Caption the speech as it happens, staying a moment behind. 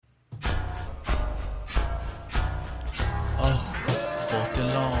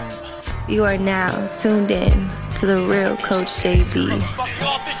You are now tuned in to the real Coach JB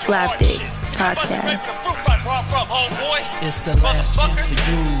Slapdick Podcast. It's the last chance for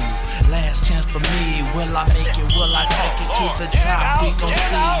you, last chance for me. Will I make it? Will I take it to the top? We gon'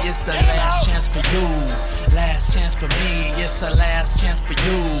 see. It's the last chance for you, last chance for me. It's the last chance for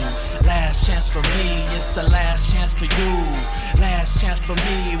you, last chance for me. It's the last chance for you, last chance for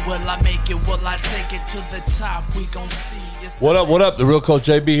me. Will I make it? Will I take it to the top? We gon' see. What up? What up? The real Coach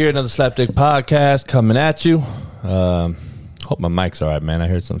JB here. Another Slapdick Podcast coming at you. Hope my mic's all right, man. I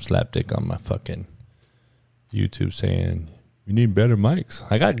heard some slapdick on my fucking YouTube saying you need better mics.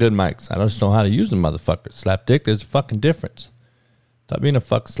 I got good mics. I just know how to use them, motherfuckers. Slapdick, there's a fucking difference. Stop being a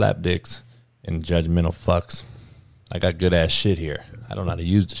fuck slapdicks and judgmental fucks. I got good ass shit here. I don't know how to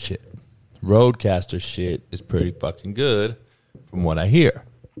use the shit. Roadcaster shit is pretty fucking good from what I hear.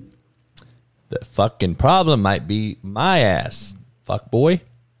 The fucking problem might be my ass, fuck boy.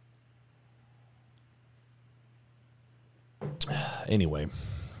 Anyway,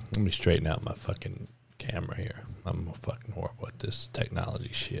 let me straighten out my fucking camera here. I'm fucking horrible at this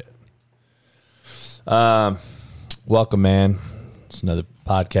technology shit. Welcome, man. It's another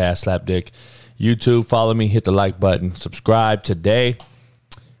podcast, Slapdick. YouTube, follow me, hit the like button, subscribe today.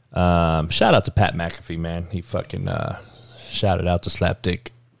 Shout out to Pat McAfee, man. He fucking shouted out to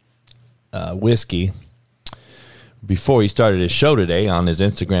Slapdick Whiskey before he started his show today on his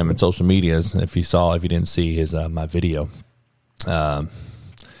Instagram and social medias. If you didn't see his my video,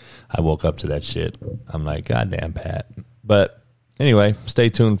 I woke up to that shit. I'm like, goddamn, Pat. But anyway, stay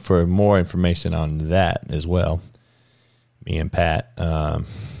tuned for more information on that as well. Me and Pat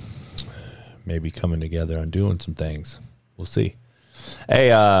maybe coming together on doing some things. We'll see. Hey,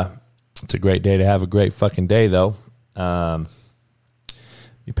 it's a great day to have a great fucking day, though.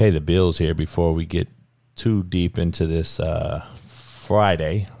 You pay the bills here before we get too deep into this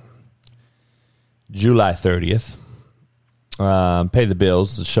Friday, July 30th. Pay the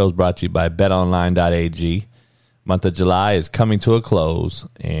bills. The show's brought to you by betonline.ag. Month of July is coming to a close,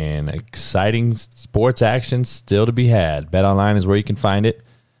 and exciting sports action still to be had. BetOnline is where you can find it.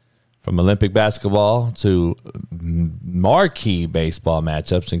 From Olympic basketball to marquee baseball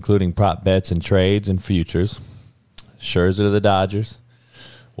matchups, including prop bets and trades and futures. Scherzer to the Dodgers.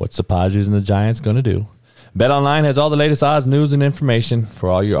 What's the Padres and the Giants going to do? BetOnline has all the latest odds, news, and information for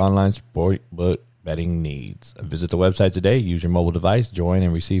all your online sport betting needs. Visit the website today. Use your mobile device. Join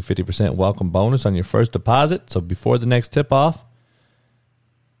and receive 50% welcome bonus on your first deposit. So before the next tip-off,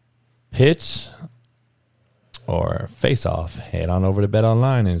 pitch, or face-off, head on over to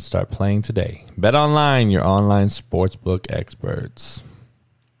BetOnline and start playing today. BetOnline, your online sportsbook experts.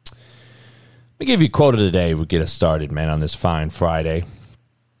 Let me give you a quote of the day. We'll get us started, man, on this fine Friday,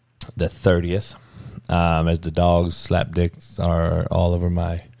 the 30th. As the dogs, slapdicks, are all over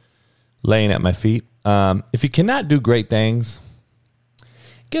my laying at my feet. If you cannot do great things,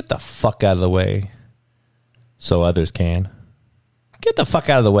 get the fuck out of the way so others can. Get the fuck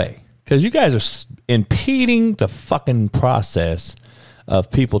out of the way. Because you guys are impeding the fucking process of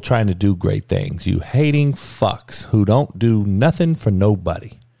people trying to do great things. You hating fucks who don't do nothing for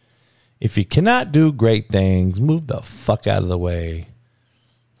nobody. If you cannot do great things, move the fuck out of the way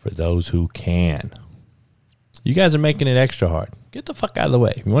for those who can. You guys are making it extra hard. Get the fuck out of the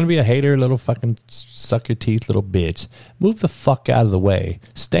way. If you want to be a hater, little fucking suck your teeth, little bitch, move the fuck out of the way.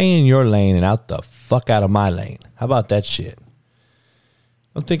 Stay in your lane and out the fuck out of my lane. How about that shit?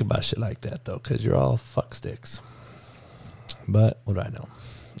 Don't think about shit like that, though, because you're all fuck sticks. But what do I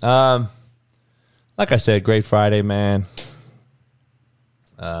know? Like I said, great Friday, man.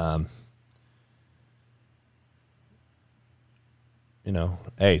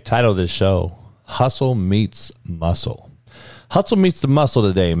 Hey, title of this show, Hustle Meets Muscle. Hustle meets the muscle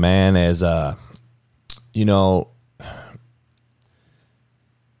today, man, as,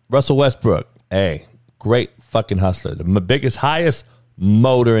 Russell Westbrook, hey, great fucking hustler. The biggest, highest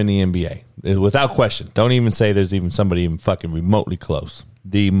motor in the NBA, without question. Don't even say there's even somebody even fucking remotely close.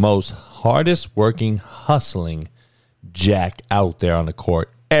 The most hardest working, hustling jack out there on the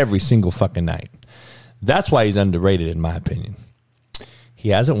court every single fucking night. That's why he's underrated, in my opinion. He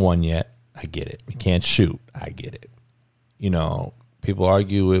hasn't won yet. I get it. He can't shoot. I get it. People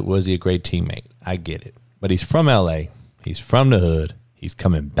argue, was he a great teammate? I get it. But he's from L.A. He's from the hood. He's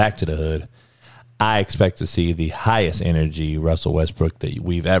coming back to the hood. I expect to see the highest energy Russell Westbrook that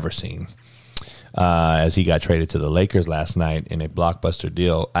we've ever seen. As he got traded to the Lakers last night in a blockbuster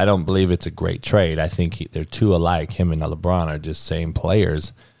deal. I don't believe it's a great trade. I think they're too alike. Him and LeBron are just same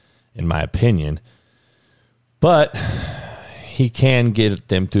players, in my opinion. But he can get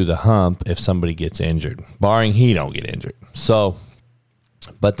them through the hump if somebody gets injured, barring he don't get injured. So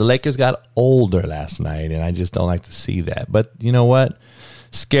But the Lakers got older last night, and I just don't like to see that. But you know what?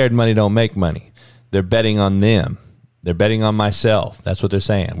 Scared money don't make money. They're betting on them. They're betting on myself. That's what they're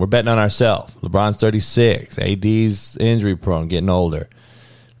saying. We're betting on ourselves. LeBron's 36. AD's injury prone, getting older.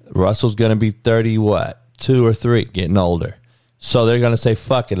 Russell's going to be 30, 2 or 3, getting older. So they're going to say,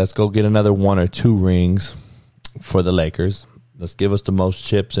 fuck it, let's go get another 1 or 2 rings for the Lakers. Let's give us the most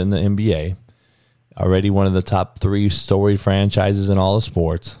chips in the NBA. Already one of the top 3 storied franchises in all of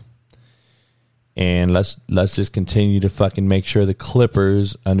sports. And let's just continue to fucking make sure the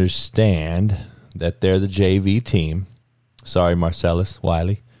Clippers understand that they're the JV team. Sorry, Marcellus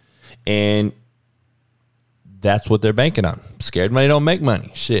Wiley. And that's what they're banking on. Scared money don't make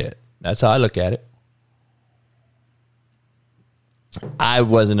money. Shit. That's how I look at it. I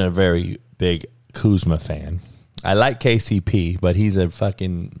wasn't a very big Kuzma fan. I like KCP, but he's a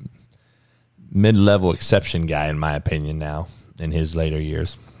fucking mid-level exception guy, in my opinion, now, in his later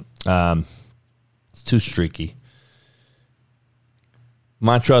years. It's too streaky.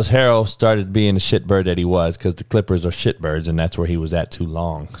 Montrezl Harrell started being the shitbird that he was because the Clippers are shitbirds, and that's where he was at too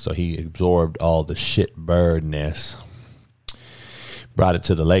long. So he absorbed all the shitbirdness, brought it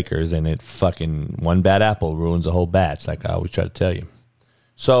to the Lakers, and it fucking, one bad apple ruins a whole batch, like I always try to tell you.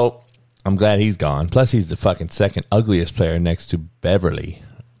 So I'm glad he's gone. Plus, he's the fucking second ugliest player next to Beverly.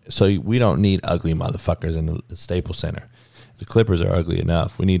 So we don't need ugly motherfuckers in the Staples Center. The Clippers are ugly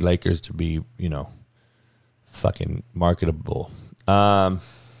enough. We need Lakers to be, fucking marketable.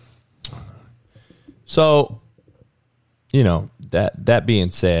 So, that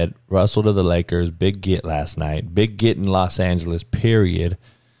being said, Russell to the Lakers, big get last night. Big get in Los Angeles, period,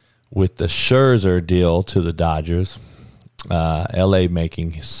 with the Scherzer deal to the Dodgers. L.A.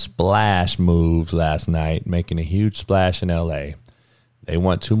 making splash moves last night, making a huge splash in L.A. They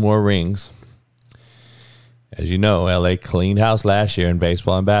want 2 more rings. As you know, L.A. cleaned house last year in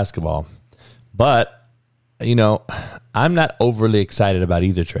baseball and basketball. But, I'm not overly excited about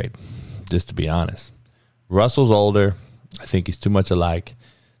either trade, just to be honest. Russell's older. I think he's too much alike.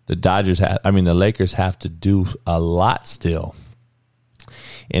 The Lakers have to do a lot still.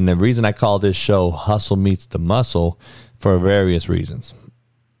 And the reason I call this show Hustle Meets the Muscle for various reasons.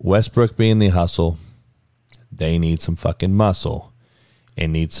 Westbrook being the hustle, they need some fucking muscle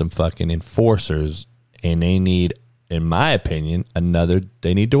and need some fucking enforcers. And they need, in my opinion,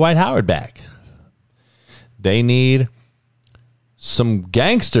 they need Dwight Howard back. They need some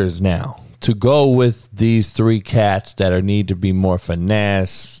gangsters now to go with these 3 cats that need to be more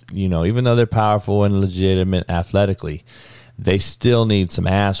finesse. Even though they're powerful and legitimate athletically, they still need some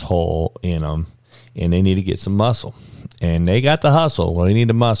asshole in them, and they need to get some muscle. And they got the hustle. Well, they need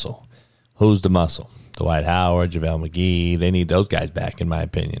the muscle. Who's the muscle? Dwight Howard, JaVale McGee. They need those guys back, in my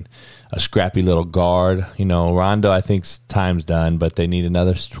opinion. A scrappy little guard. Rondo, I think time's done, but they need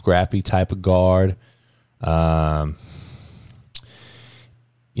another scrappy type of guard. The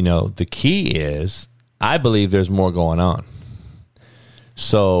key is, I believe there's more going on.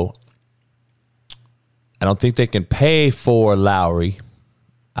 So I don't think they can pay for Lowry.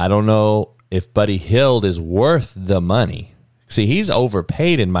 I don't know if Buddy Hield is worth the money. See, he's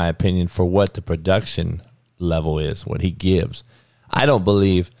overpaid, in my opinion, for what the production level is, what he gives. I don't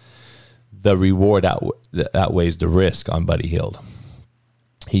believe the reward outweighs the risk on Buddy Hield.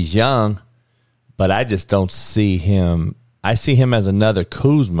 He's young, but I just don't see him. I see him as another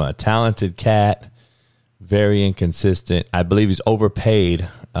Kuzma, a talented cat, very inconsistent. I believe he's overpaid.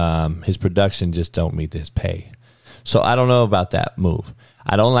 His production just don't meet his pay. So I don't know about that move.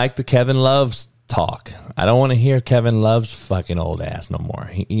 I don't like the Kevin Love's talk. I don't want to hear Kevin Love's fucking old ass no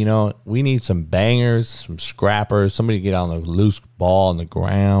more. We need some bangers, some scrappers, somebody to get on the loose ball on the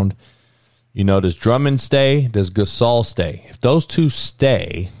ground. Does Drummond stay? Does Gasol stay? If those 2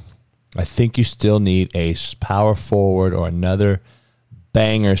 stay, I think you still need a power forward or another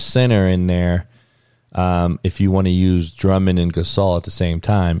banger center in there. If you want to use Drummond and Gasol at the same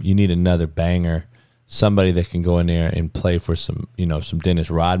time, you need another banger, somebody that can go in there and play for some Dennis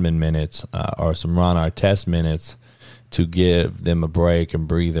Rodman minutes or some Ron Artest minutes to give them a break and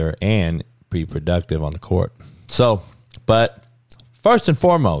breather and be productive on the court. So, but first and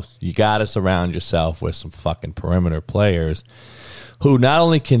foremost, you got to surround yourself with some fucking perimeter players who not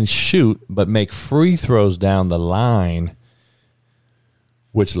only can shoot, but make free throws down the line,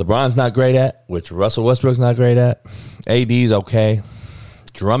 which LeBron's not great at, which Russell Westbrook's not great at. AD's okay.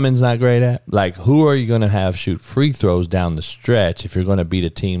 Drummond's not great at. Like, who are you going to have shoot free throws down the stretch if you're going to beat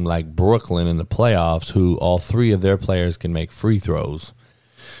a team like Brooklyn in the playoffs, who all 3 of their players can make free throws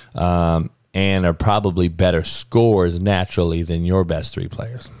and are probably better scorers naturally than your best 3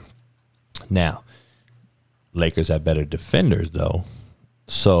 players? Now, Lakers have better defenders, though.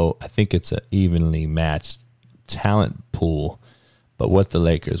 So I think it's an evenly matched talent pool. But what are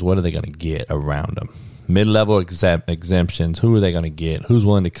they going to get around them? Mid-level exemptions, who are they going to get? Who's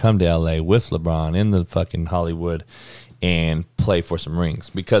willing to come to L.A. with LeBron in the fucking Hollywood and play for some rings?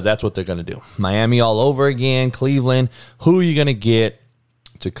 Because that's what they're going to do. Miami all over again, Cleveland. Who are you going to get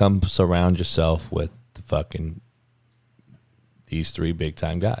to come surround yourself with the fucking these three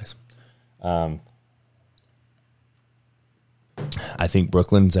big-time guys? I think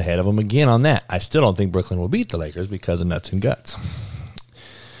Brooklyn's ahead of them again on that. I still don't think Brooklyn will beat the Lakers because of nuts and guts.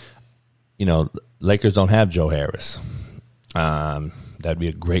 You know, Lakers don't have Joe Harris. That'd be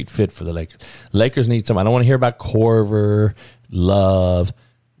a great fit for the Lakers. Lakers need some. I don't want to hear about Korver, Love.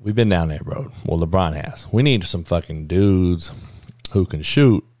 We've been down that road. Well, LeBron has. We need some fucking dudes who can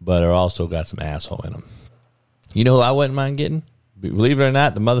shoot, but are also got some asshole in them. You know who I wouldn't mind getting? Believe it or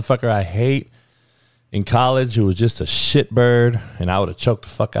not, the motherfucker I hate in college who was just a shitbird and I would have choked the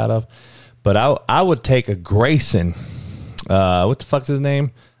fuck out of. But I would take a Grayson. What the fuck's his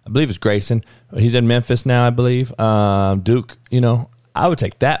name? I believe it's Grayson. He's in Memphis now, I believe. Duke, you know, I would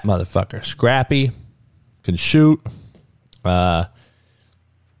take that motherfucker. Scrappy, can shoot. They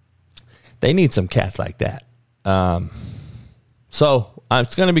need some cats like that. So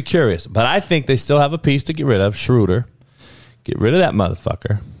it's going to be curious. But I think they still have a piece to get rid of. Schroeder. Get rid of that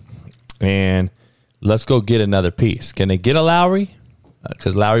motherfucker. And let's go get another piece. Can they get a Lowry?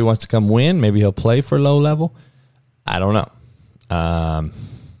 Because Lowry wants to come win. Maybe he'll play for low level. I don't know.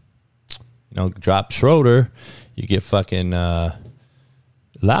 You know, drop Schroeder, you get fucking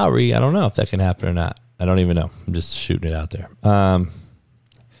Lowry. I don't know if that can happen or not. I don't even know. I'm just shooting it out there.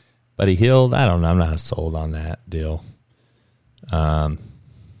 Buddy Hield, I don't know. I'm not sold on that deal.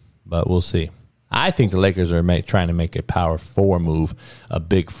 But we'll see. I think the Lakers are trying to make a power four move, a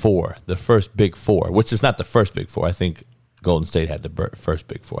big four, the first big four, which is not the first big four. I think Golden State had the first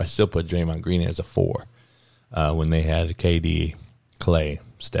big four. I still put Draymond Green as a four when they had KD, Clay,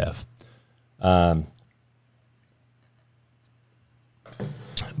 Steph. But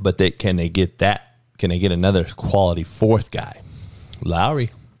can they get that? Can they get another quality fourth guy?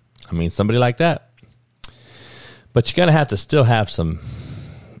 Lowry. I mean, somebody like that. But you're going to have to still have some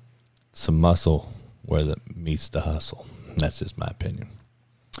muscle where it meets the hustle. That's just my opinion.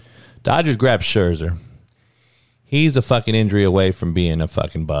 Dodgers grabbed Scherzer. He's a fucking injury away from being a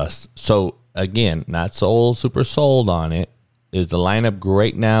fucking bust. So, again, not super sold on it. Is the lineup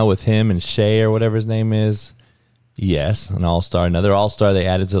great now with him and Shea or whatever his name is? Yes, an all-star. Another all-star they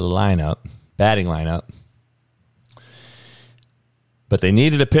added to the lineup, batting lineup. But they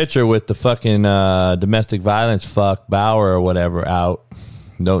needed a pitcher with the fucking domestic violence fuck Bauer or whatever out.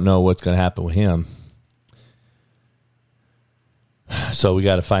 Don't know what's going to happen with him. So we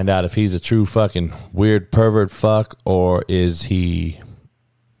got to find out if he's a true fucking weird pervert fuck or is he...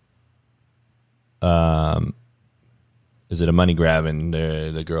 Is it a money grab and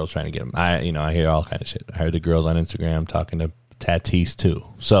the girl's trying to get him? I hear all kind of shit. I heard the girls on Instagram talking to Tatis too.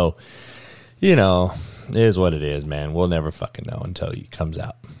 So, you know, it is what it is, man. We'll never fucking know until he comes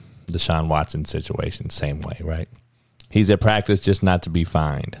out. The Deshaun Watson situation, same way, right? He's at practice just not to be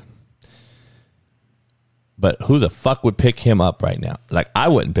fined. But who the fuck would pick him up right now? Like, I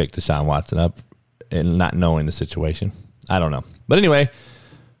wouldn't pick Deshaun Watson up and not knowing the situation. I don't know. But anyway,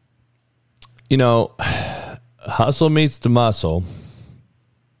 you know... Hustle meets the muscle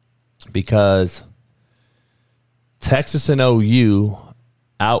because Texas and OU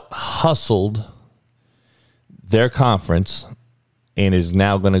out-hustled their conference and is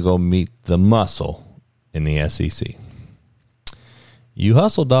now going to go meet the muscle in the SEC. You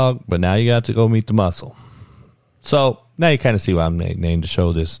hustle, dog, but now you got to go meet the muscle. So now you kind of see why I'm named to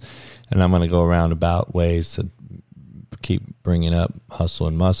show this, and I'm going to go around about ways to keep bringing up hustle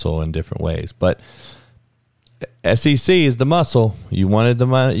and muscle in different ways. But SEC is the muscle. You wanted the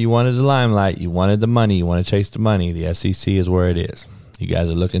money, you wanted the limelight, you wanted the money, you want to chase the money. The SEC is where it is. You guys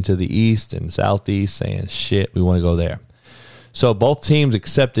are looking to the east and southeast saying, shit, we want to go there. So both teams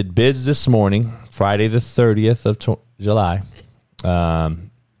accepted bids this morning, Friday the 30th of July, to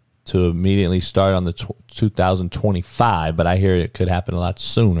immediately start on the 2025, but I hear it could happen a lot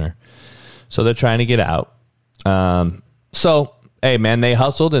sooner. So they're trying to get out. Hey, man, they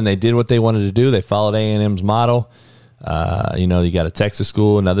hustled and they did what they wanted to do. They followed A&M's model. You got a Texas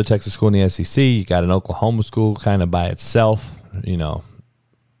school, another Texas school in the SEC. You got an Oklahoma school kind of by itself,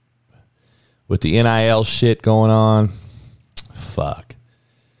 with the NIL shit going on. Fuck.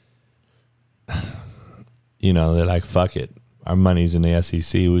 They're like, fuck it. Our money's in the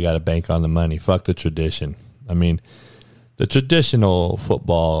SEC. We got to bank on the money. Fuck the tradition. I mean, the traditional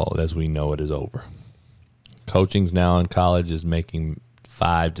football as we know it is over. Coaching's now in college is making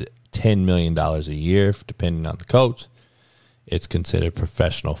 $5 to $10 million a year, depending on the coach. It's considered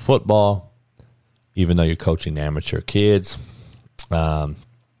professional football, even though you're coaching amateur kids.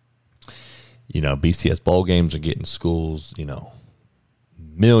 BCS bowl games are getting schools,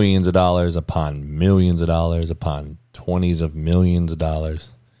 millions of dollars upon millions of dollars upon 20s of millions of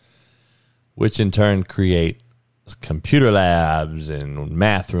dollars, which in turn create computer labs and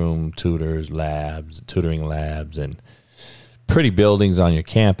math room tutoring labs, and pretty buildings on your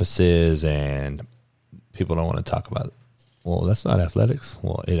campuses. And people don't want to talk about it. Well, that's not athletics.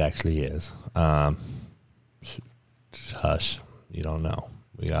 Well, it actually is. Hush. You don't know.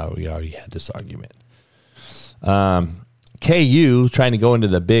 We already had this argument. KU trying to go into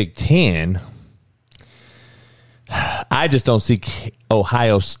the Big Ten. I just don't see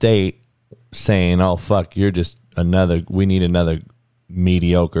Ohio State saying, oh, fuck, we need another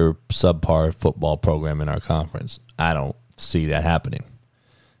mediocre, subpar football program in our conference. I don't see that happening.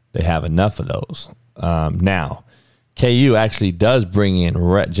 They have enough of those. Now, KU actually does bring in,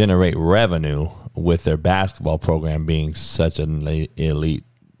 generate revenue with their basketball program being such an elite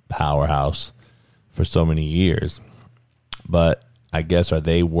powerhouse for so many years. But I guess, are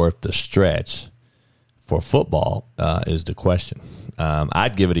they worth the stretch for football is the question.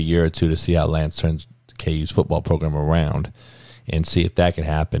 I'd give it a year or two to see how Lance turns KU's football program around and see if that can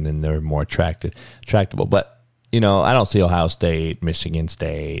happen and they're more attractable. But, I don't see Ohio State, Michigan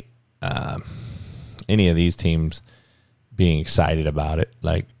State, any of these teams being excited about it.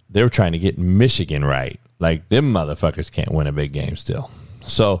 Like, they're trying to get Michigan right. Like, them motherfuckers can't win a big game still.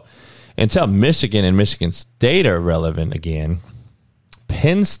 So until Michigan and Michigan State are relevant again,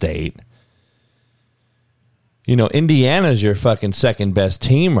 Penn State, Indiana's your fucking second best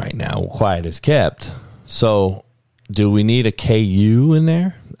team right now, quiet as kept. So do we need a KU in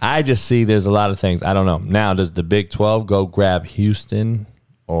there? I just see there's a lot of things. I don't know. Now, does the Big 12 go grab Houston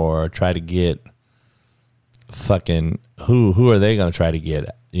or try to get fucking who are they going to try to get?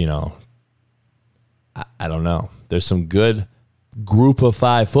 I don't know. There's some good group of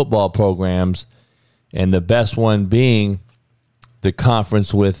 5 football programs, and the best one being the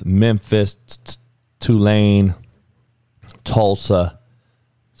conference with Memphis, Tulane, Tulsa,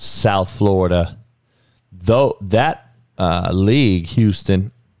 South Florida. Though that league,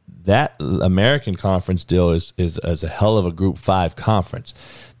 Houston, that American Conference deal is a hell of a Group 5 conference.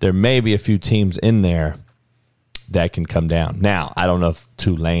 There may be a few teams in there that can come down. Now, I don't know if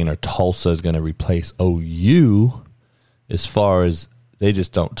Tulane or Tulsa is going to replace OU as far as they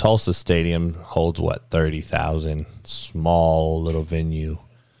just don't. Tulsa Stadium holds, 30,000, small little venue.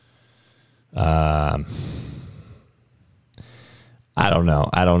 I don't know.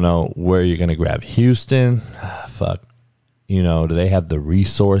 I don't know where you're going to grab Houston. Fuck. Do they have the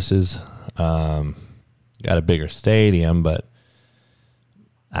resources? Got a bigger stadium, but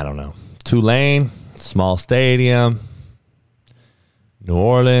I don't know. Tulane, small stadium. New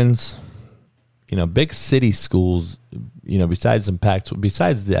Orleans, big city schools, besides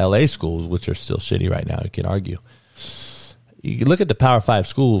the LA schools, which are still shitty right now, you can argue. You can look at the Power 5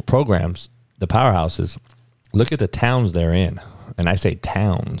 school programs, the powerhouses, look at the towns they're in. And I say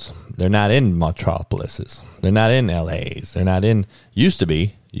towns. They're not in metropolises. They're not in LAs. They're not in, used to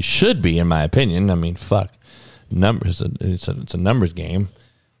be. You should be, in my opinion. I mean, fuck. Numbers, it's a numbers game.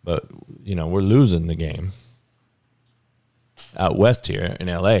 But, we're losing the game. Out west here in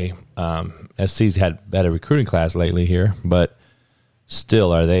LA, SC's had better recruiting class lately here, but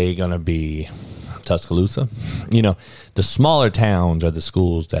still, are they going to be Tuscaloosa? The smaller towns are the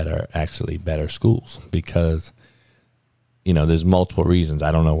schools that are actually better schools because, there's multiple reasons.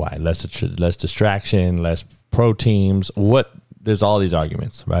 I don't know why. Less distraction, less pro teams. There's all these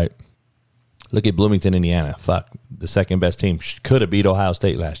arguments, right? Look at Bloomington, Indiana. Fuck, the second best team could have beat Ohio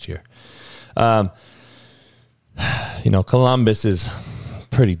State last year. Columbus is a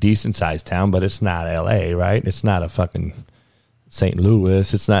pretty decent sized town, but it's not LA, right? It's not a fucking St.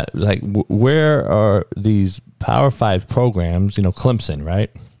 Louis. It's not like, where are these Power 5 programs? Clemson, right?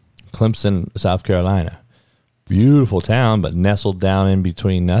 Clemson, South Carolina. Beautiful town, but nestled down in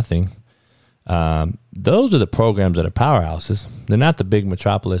between nothing. Those are the programs that are powerhouses. They're not the big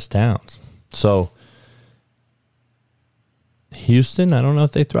metropolis towns. So Houston, I don't know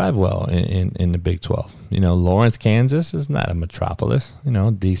if they thrive well in the Big 12. Lawrence, Kansas is not a metropolis.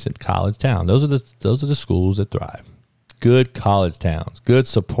 Decent college town. Those are the schools that thrive. Good college towns. Good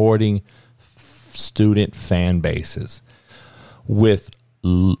supporting student fan bases with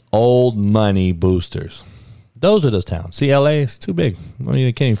old money boosters. Those are those towns. See, LA is too big.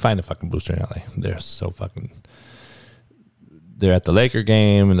 You can't even find a fucking booster in LA. They're so fucking. They're at the Laker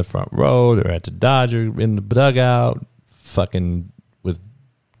game in the front row. They're at the Dodger in the dugout. Fucking with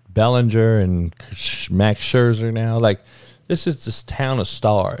Bellinger and Max Scherzer now. Like, this is this town of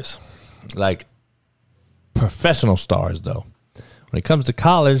stars. Like, professional stars, though. When it comes to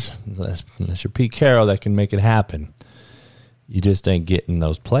college, unless you're Pete Carroll, that can make it happen. You just ain't getting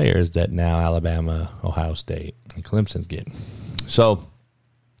those players that now Alabama, Ohio State, and Clemson's getting. So,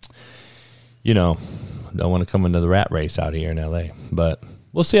 don't want to come into the rat race out here in L.A. But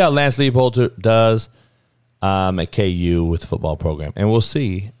we'll see how Lance Leipold does at KU with the football program. And we'll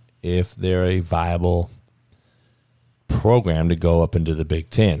see if they're a viable program to go up into the Big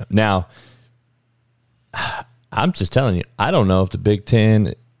Ten. Now, I'm just telling you, I don't know if the Big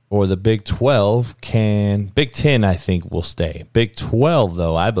Ten or the Big 12 can. Big Ten, I think, will stay. Big 12,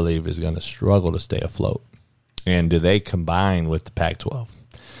 though, I believe is going to struggle to stay afloat. And do they combine with the Pac-12?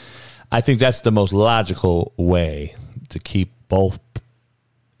 I think that's the most logical way to keep both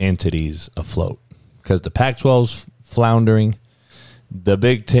entities afloat, because the Pac-12's floundering, the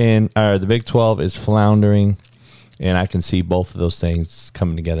Big 12 is floundering, and I can see both of those things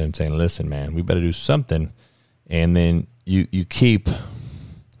coming together and saying, listen, man, we better do something. And then you keep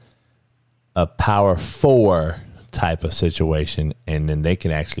a Power 4 type of situation, and then they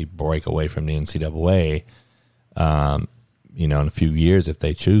can actually break away from the NCAA, in a few years if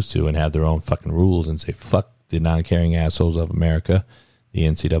they choose to, and have their own fucking rules and say, fuck the non-caring assholes of America, the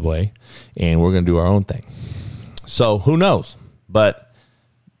NCAA, and we're going to do our own thing. So who knows? But,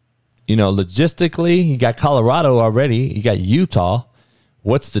 logistically, you got Colorado already. You got Utah.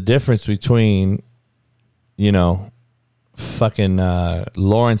 What's the difference between, fucking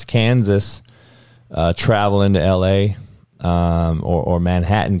Lawrence, Kansas, traveling to L.A., or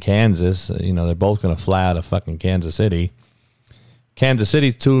Manhattan, Kansas? They're both going to fly out of fucking Kansas City. Kansas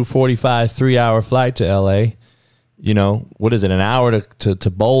City's 2:45, 3-hour flight to L.A. What is it, an hour to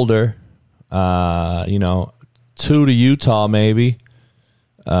Boulder? 2 to Utah, maybe.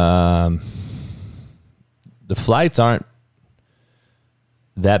 The flights aren't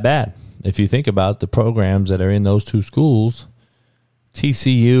that bad if you think about the programs that are in those two schools.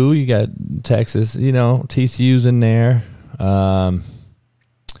 TCU, you got Texas, TCU's in there.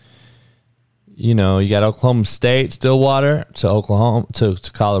 You got Oklahoma State, Stillwater, to Oklahoma, to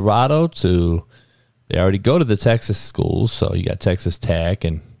Colorado, they already go to the Texas schools, so you got Texas Tech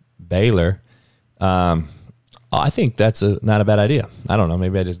and Baylor. I think that's not a bad idea. I don't know.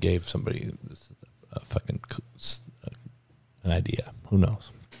 Maybe I just gave somebody an idea. Who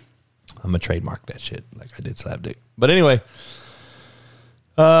knows? I'm going to trademark that shit like I did Slapdick. But anyway,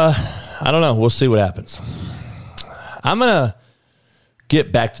 I don't know. We'll see what happens. I'm going to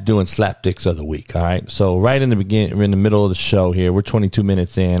get back to doing Slapdicks of the week, all right? So right in the beginning, we're in the middle of the show here. We're 22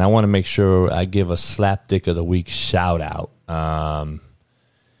 minutes in. I want to make sure I give a Slapdick of the week shout-out.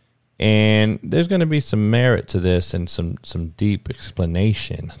 And there's going to be some merit to this and some deep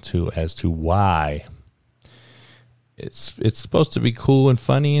explanation as to why it's supposed to be cool and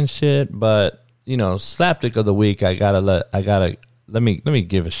funny and shit, but Slapdick of the week, let me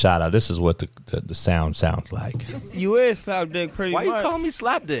give a shout out. This is what the sound sounds like. You is Slapdick pretty much. Why you calling me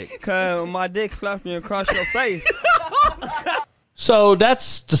Slapdick? Because my dick slapped me across your face. So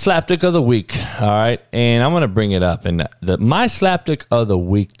that's the Slapdick of the week, all right? And I'm going to bring it up. And my Slapdick of the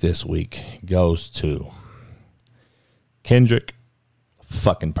week this week goes to Kendrick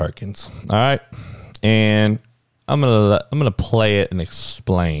fucking Perkins, all right? And I'm gonna play it and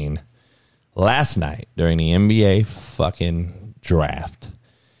explain. Last night during the NBA fucking draft.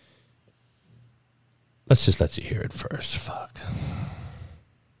 Let's just let you hear it first. Fuck.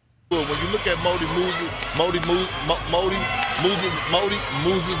 When you look at Moses Moody,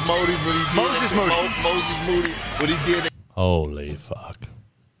 what he did. Holy fuck.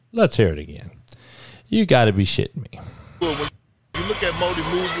 Let's hear it again. You got to be shitting me. When you look at Moses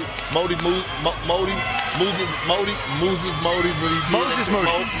Moody,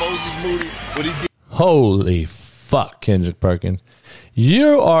 what he did. Holy fuck, Kendrick Perkins.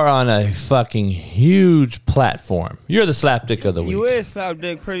 You are on a fucking huge platform. You're the Slapdick of the week. You is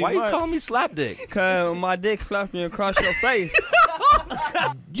Slapdick pretty much. Why you calling me Slapdick? Because my dick slapped me across your face.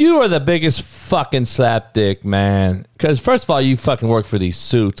 You are the biggest fucking Slapdick, man. Because first of all, you fucking work for these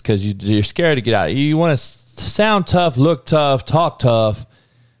suits because you're scared to get out. You want to sound tough, look tough, talk tough.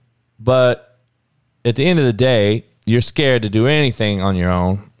 But at the end of the day, you're scared to do anything on your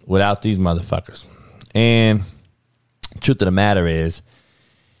own without these motherfuckers. And truth of the matter is,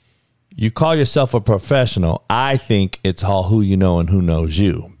 you call yourself a professional. I think it's all who you know and who knows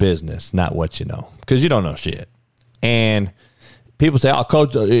you. Business, not what you know. Because you don't know shit. And people say, oh,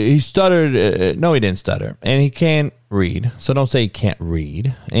 coach, he stuttered. No, he didn't stutter. And he can't read. So don't say he can't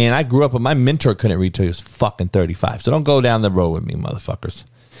read. And I grew up with my mentor couldn't read till he was fucking 35. So don't go down the road with me, motherfuckers.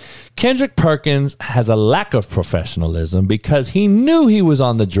 Kendrick Perkins has a lack of professionalism because he knew he was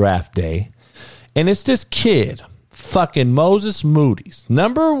on the draft day. And it's this kid, fucking Moses Moody's,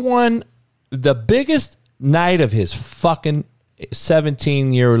 number one, the biggest night of his fucking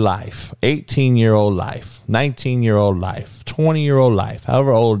 17-year life, 18-year-old life, 19-year-old life, 20-year-old life,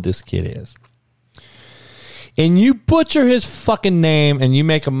 however old this kid is. And you butcher his fucking name and you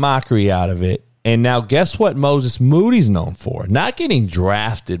make a mockery out of it. And now guess what Moses Moody's known for? Not getting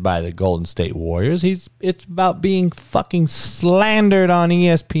drafted by the Golden State Warriors. It's about being fucking slandered on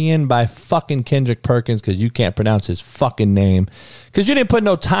ESPN by fucking Kendrick Perkins because you can't pronounce his fucking name. Because you didn't put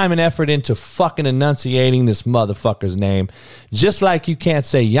no time and effort into fucking enunciating this motherfucker's name. Just like you can't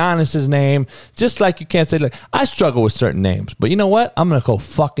say Giannis's name. Just like you can't say... Like, I struggle with certain names. But you know what? I'm going to go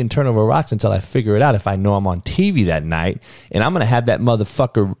fucking turn over rocks until I figure it out if I know I'm on TV that night. And I'm going to have that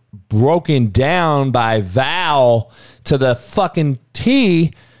motherfucker broken down by vowel to the fucking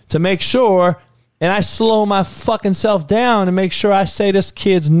T to make sure, and I slow my fucking self down to make sure I say this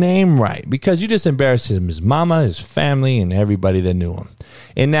kid's name right, because you just embarrassed him, his mama, his family, and everybody that knew him.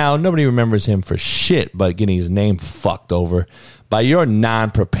 And now nobody remembers him for shit but getting his name fucked over by your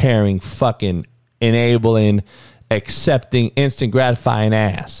non-preparing, fucking enabling, accepting, instant gratifying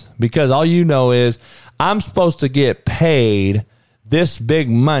ass. Because all you know is I'm supposed to get paid this big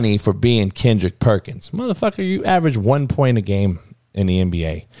money for being Kendrick Perkins. Motherfucker, you average 1 point a game in the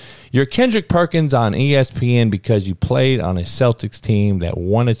NBA. You're Kendrick Perkins on ESPN because you played on a Celtics team that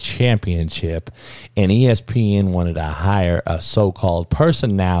won a championship, and ESPN wanted to hire a so-called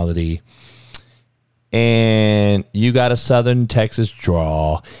personality, and you got a Southern Texas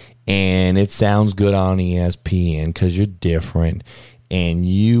draw, and it sounds good on ESPN because you're different, and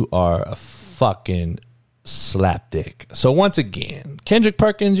you are a fucking slapdick. So once again, Kendrick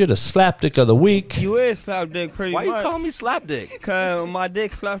Perkins, you're the slapdick of the week. You is slapdick pretty much. Why you calling me slapdick? Because my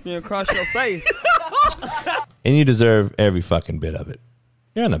dick slapped me across your face. And you deserve every fucking bit of it.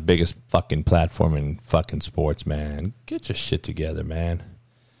 You're on the biggest fucking platform in fucking sports, man. Get your shit together, man.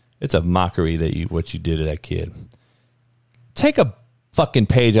 It's a mockery that what you did to that kid. Take a fucking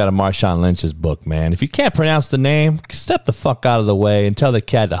page out of Marshawn Lynch's book, man. If you can't pronounce the name, step the fuck out of the way and tell the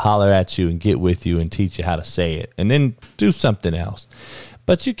cat to holler at you and get with you and teach you how to say it. And then do something else.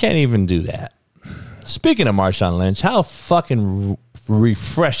 But you can't even do that. Speaking of Marshawn Lynch, how fucking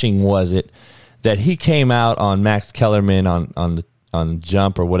refreshing was it that he came out on Max Kellerman on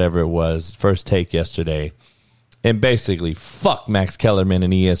Jump or whatever it was, First Take yesterday, and basically fuck Max Kellerman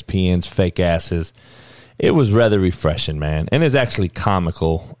and ESPN's fake asses. It was rather refreshing, man. And it's actually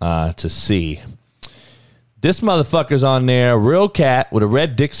comical to see. This motherfucker's on there, real cat with a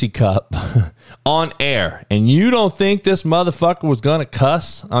red Dixie cup on air. And you don't think this motherfucker was going to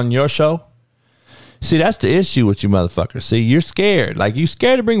cuss on your show? See, that's the issue with you motherfuckers. See, you're scared. Like, you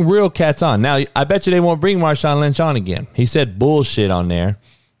scared to bring real cats on. Now, I bet you they won't bring Marshawn Lynch on again. He said bullshit on there.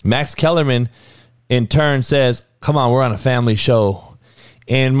 Max Kellerman, in turn, says, come on, we're on a family show.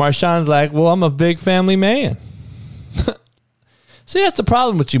 And Marshawn's like, well, I'm a big family man. See, that's the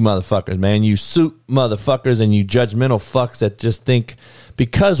problem with you motherfuckers, man. You suit motherfuckers and you judgmental fucks that just think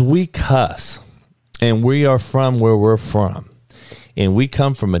because we cuss and we are from where we're from and we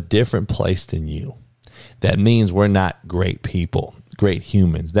come from a different place than you, that means we're not great people, great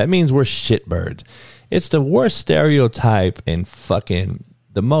humans. That means we're shitbirds. It's the worst stereotype and fucking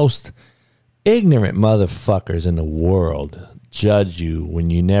the most ignorant motherfuckers in the world judge you when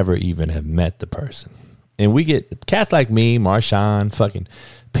you never even have met the person. And we get cats like me, Marshawn, fucking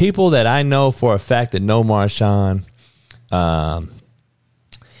people that I know for a fact that know Marshawn,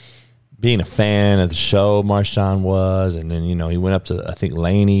 being a fan of the show Marshawn was, and then, you know, he went up to, I think,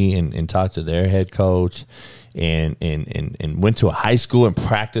 Laney and talked to their head coach and went to a high school and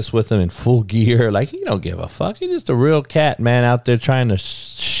practiced with them in full gear. Like, he don't give a fuck. He's just a real cat, man, out there trying to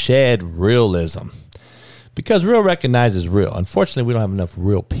shed realism. Because real recognizes real. Unfortunately, we don't have enough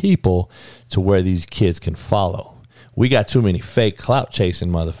real people to where these kids can follow. We got too many fake clout chasing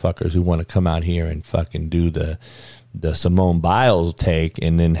motherfuckers who want to come out here and fucking do the Simone Biles take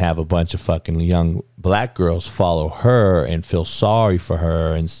and then have a bunch of fucking young black girls follow her and feel sorry for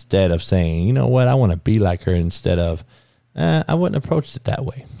her instead of saying, you know what, I want to be like her, instead of, I wouldn't approach it that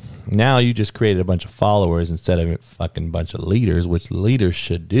way. Now you just created a bunch of followers instead of a fucking bunch of leaders, which leaders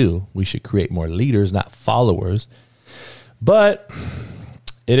should do. We should create more leaders, not followers. But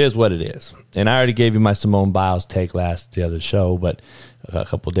it is what it is. And I already gave you my Simone Biles take the other show, but a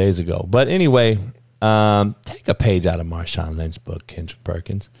couple days ago. But anyway, take a page out of Marshawn Lynch's book, Kendrick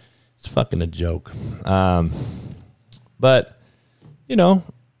Perkins. It's fucking a joke. But, you know,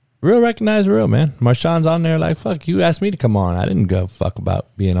 Real recognize real, man. Marshawn's on there like, fuck, you asked me to come on. I didn't go fuck about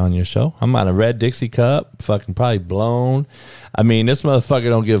being on your show. I'm on a red Dixie cup, fucking probably blown. I mean, this motherfucker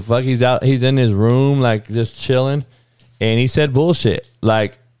don't give a fuck. He's out. He's in his room, like, just chilling. And he said bullshit.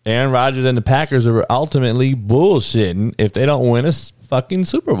 Like, Aaron Rodgers and the Packers are ultimately bullshitting if they don't win a fucking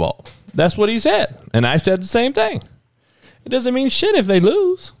Super Bowl. That's what he said. And I said the same thing. It doesn't mean shit if they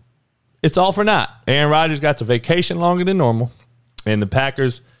lose. It's all for naught. Aaron Rodgers got to vacation longer than normal. And the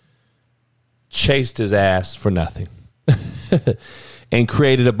Packers chased his ass for nothing and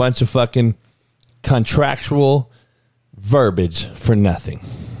created a bunch of fucking contractual verbiage for nothing.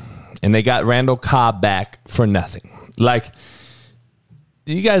 And they got Randall Cobb back for nothing. Like,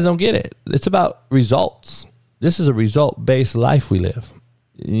 you guys don't get it. It's about results. This is a result-based life we live.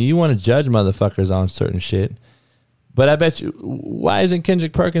 You want to judge motherfuckers on certain shit. But I bet you, why isn't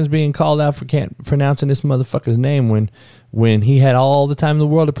Kendrick Perkins being called out for can't pronouncing this motherfucker's name when he had all the time in the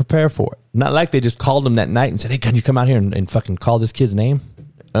world to prepare for it? Not like they just called him that night and said, hey, can you come out here and fucking call this kid's name?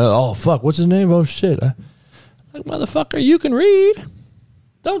 Oh, fuck, what's his name? Oh, shit. Like, motherfucker, you can read.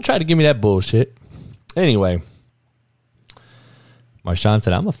 Don't try to give me that bullshit. Anyway, Marshawn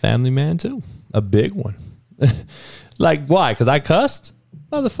said, I'm a family man, too. A big one. Like, why? Because I cussed?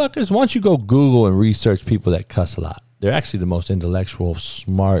 Motherfuckers, why don't you go Google and research people that cuss a lot? They're actually the most intellectual,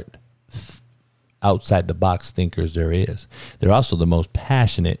 smart, outside-the-box thinkers there is. They're also the most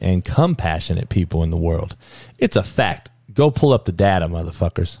passionate and compassionate people in the world. It's a fact. Go pull up the data,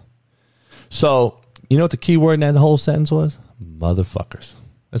 motherfuckers. So, you know what the key word in that whole sentence was? Motherfuckers.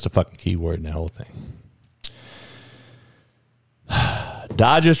 That's the fucking key word in that whole thing.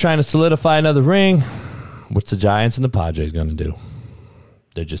 Dodgers trying to solidify another ring. What's the Giants and the Padres going to do?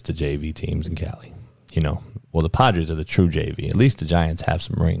 They're just the JV teams in Cali. You know, well, the Padres are the true JV. At least the Giants have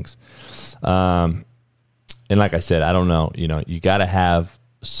some rings. And like I said, I don't know. You know, you got to have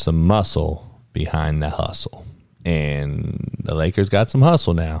some muscle behind the hustle. And the Lakers got some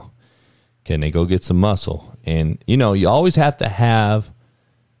hustle now. Can they go get some muscle? And, you know, you always have to have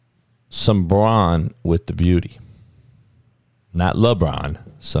some brawn with the beauty. Not LeBron,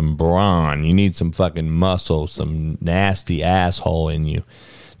 some brawn. You need some fucking muscle, some nasty asshole in you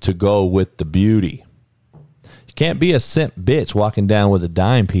to go with the beauty. You can't be a simp bitch walking down with a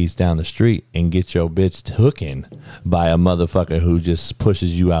dime piece down the street and get your bitch hooking by a motherfucker who just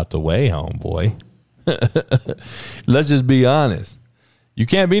pushes you out the way, homeboy. Let's just be honest. You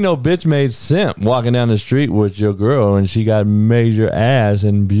can't be no bitch made simp walking down the street with your girl and she got major ass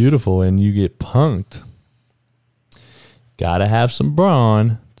and beautiful and you get punked. Gotta have some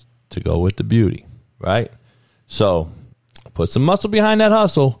brawn to go with the beauty, right? So put some muscle behind that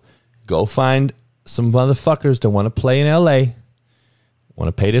hustle. Go find some motherfuckers that want to play in LA, want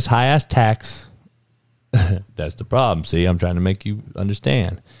to pay this high ass tax. That's the problem. See, I'm trying to make you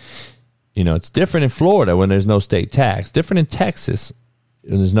understand. You know, it's different in Florida when there's no state tax. Different in Texas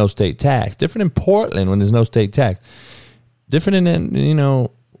when there's no state tax. Different in Portland when there's no state tax. Different in, you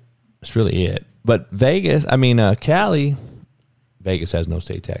know, that's really it. But Cali, Vegas has no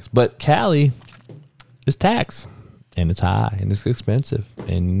state tax. But Cali is tax. And it's high. And it's expensive.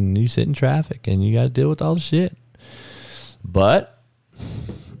 And you sit in traffic. And you got to deal with all the shit. But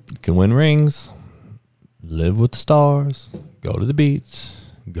you can win rings. Live with the stars. Go to the beach.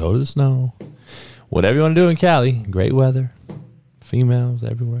 Go to the snow. Whatever you want to do in Cali. Great weather. Females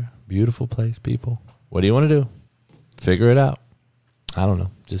everywhere. Beautiful place, people. What do you want to do? Figure it out. I don't know.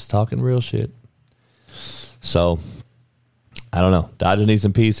 Just talking real shit. So, I don't know. Dodgers need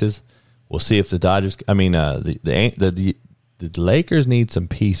some pieces. We'll see if the Dodgers. The Lakers need some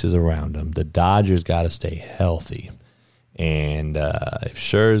pieces around them. The Dodgers got to stay healthy, and if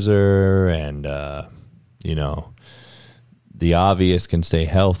Scherzer and the obvious can stay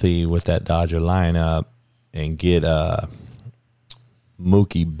healthy with that Dodger lineup and get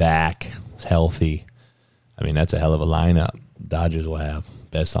Mookie back healthy. I mean, that's a hell of a lineup Dodgers will have.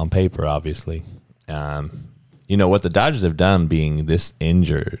 Best on paper, obviously. You know, what the Dodgers have done being this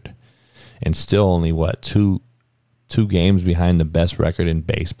injured and still only, two games behind the best record in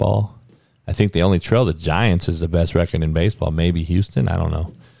baseball. I think they only trail the Giants as the best record in baseball. Maybe Houston. I don't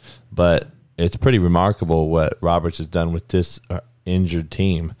know. But it's pretty remarkable what Roberts has done with this injured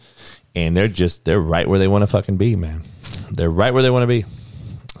team. And they're right where they want to fucking be, man. They're right where they want to be.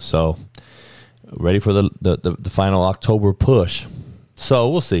 So, ready for the final October push. So,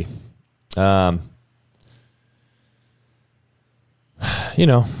 we'll see. You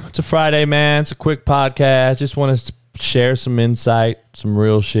know, it's a Friday, man. It's a quick podcast. Just want to share some insight, some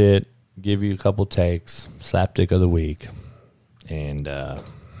real shit, give you a couple takes, slapdick of the week, and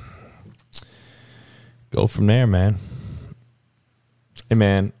go from there, man. Hey,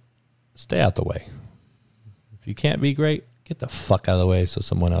 man, stay out the way. If you can't be great, get the fuck out of the way so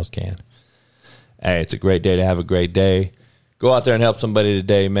someone else can. Hey, it's a great day to have a great day. Go out there and help somebody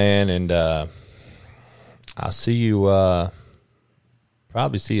today, man. And I'll see you.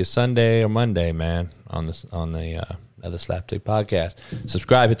 Probably see you Sunday or Monday, man, on the other Slapdick podcast.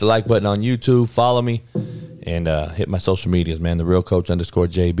 Subscribe, hit the like button on YouTube, follow me, and hit my social medias, man. The Real Coach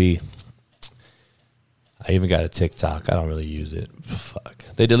 _JB. I even got a TikTok. I don't really use it. Fuck.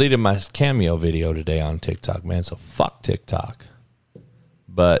 They deleted my Cameo video today on TikTok, man. So fuck TikTok.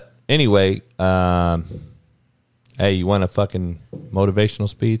 But anyway, hey, you want a fucking motivational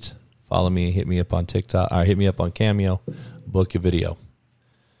speech? Follow me, hit me up on TikTok, or hit me up on Cameo, book your video.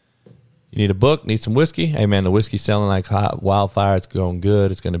 You need a book, need some whiskey? Hey, man, the whiskey's selling like hot wildfire. It's going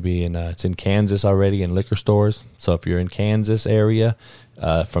good. It's going to be it's in Kansas already in liquor stores. So if you're in Kansas area,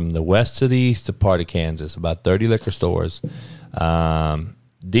 from the west to the east of part of Kansas, about 30 liquor stores,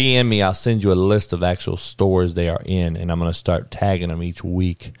 DM me. I'll send you a list of actual stores they are in, and I'm going to start tagging them each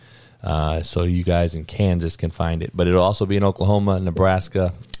week so you guys in Kansas can find it. But it'll also be in Oklahoma,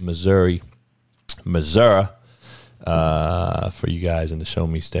 Nebraska, Missouri, for you guys in the Show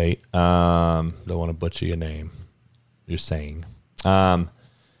Me State. Don't want to butcher your name. You're saying. It'll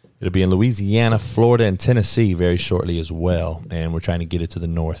be in Louisiana, Florida, and Tennessee very shortly as well. And we're trying to get it to the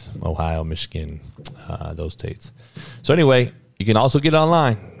north, Ohio, Michigan, those states. So anyway, you can also get it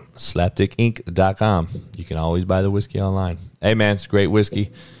online, slapdickinc.com. You can always buy the whiskey online. Hey, man, it's great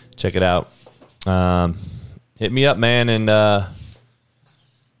whiskey. Check it out. Hit me up, man, and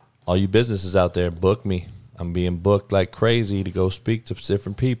all you businesses out there, book me. I'm being booked like crazy to go speak to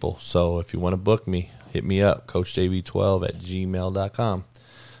different people. So if you want to book me, hit me up, coachjb12@gmail.com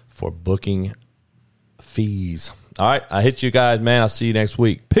for booking fees. All right, I hit you guys, man. I'll see you next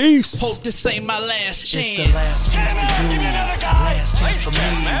week. Peace. Hope this ain't my last chance. It's the last chance for you. Last chance for me.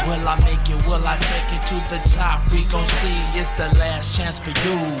 Will I make it? Will I take it to the top? We gon' see. It's the last chance for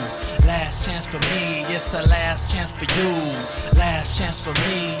you. Last chance for me. It's the last chance for you. Last chance for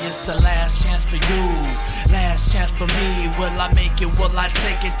me. It's the last chance for you. Last chance for me. Will I make it? Will I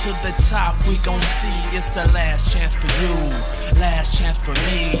take it to the top? We gon' see. It's the last chance for you. Last chance for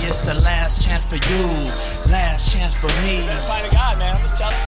me. It's the last chance for you. Last chance for me. Find a guy, man. I'm just telling you.